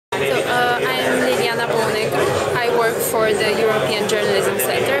work for the European Journalism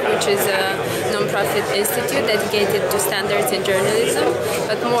Center, which is a non-profit institute dedicated to standards in journalism.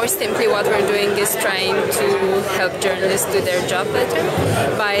 But more simply, what we're doing is trying to help journalists do their job better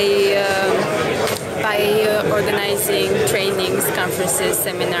by organizing trainings, conferences,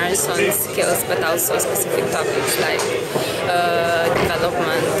 seminars on skills, but also specific topics like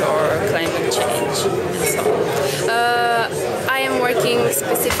development or climate change and so on. I am working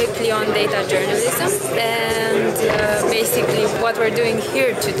specifically on data journalism, and basically what we're doing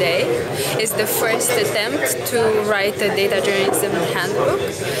here today is the first attempt to write a data journalism handbook.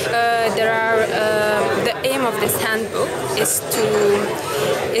 The aim of this handbook is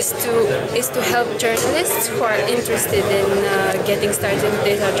to help journalists who are interested in getting started in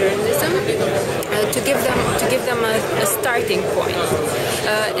data journalism, to give them a starting point.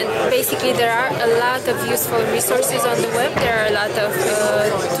 And basically there are a lot of useful resources on the web. There are a lot of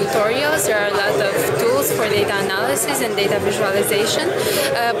tutorials, there are a lot of tools for data analysis and data visualization,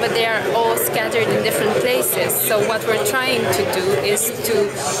 but they are all scattered in different places. So what we're trying to do is to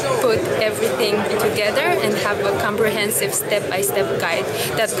put everything together and have a comprehensive step-by-step guide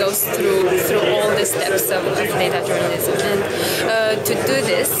that goes through all the steps of data journalism. And to do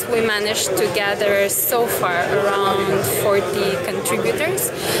this, we managed to gather so far around 40 contributors.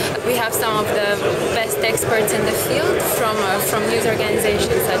 We have some of the best experts in the field from news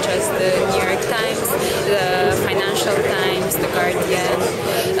organizations such as the New York Times, the Financial Times, the Guardian,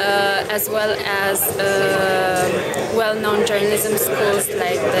 as well as well-known journalism schools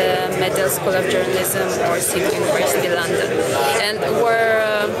like the Medill School of Journalism or City University London. And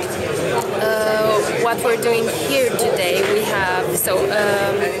what we're doing here today, we have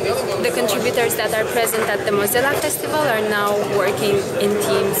the contributors that are present at the Mozilla Festival are now working in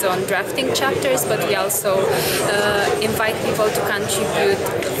teams on drafting chapters, but we also invite people to contribute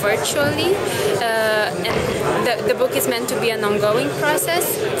virtually. And the book is meant to be an ongoing process,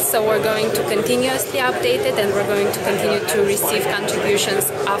 so we're going to continuously update it, and we're going to continue to receive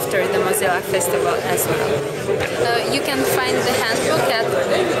contributions after the Mozilla Festival as well. You can find the handbook at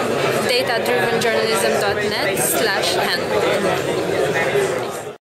datadrivenjournalism.net/handbook.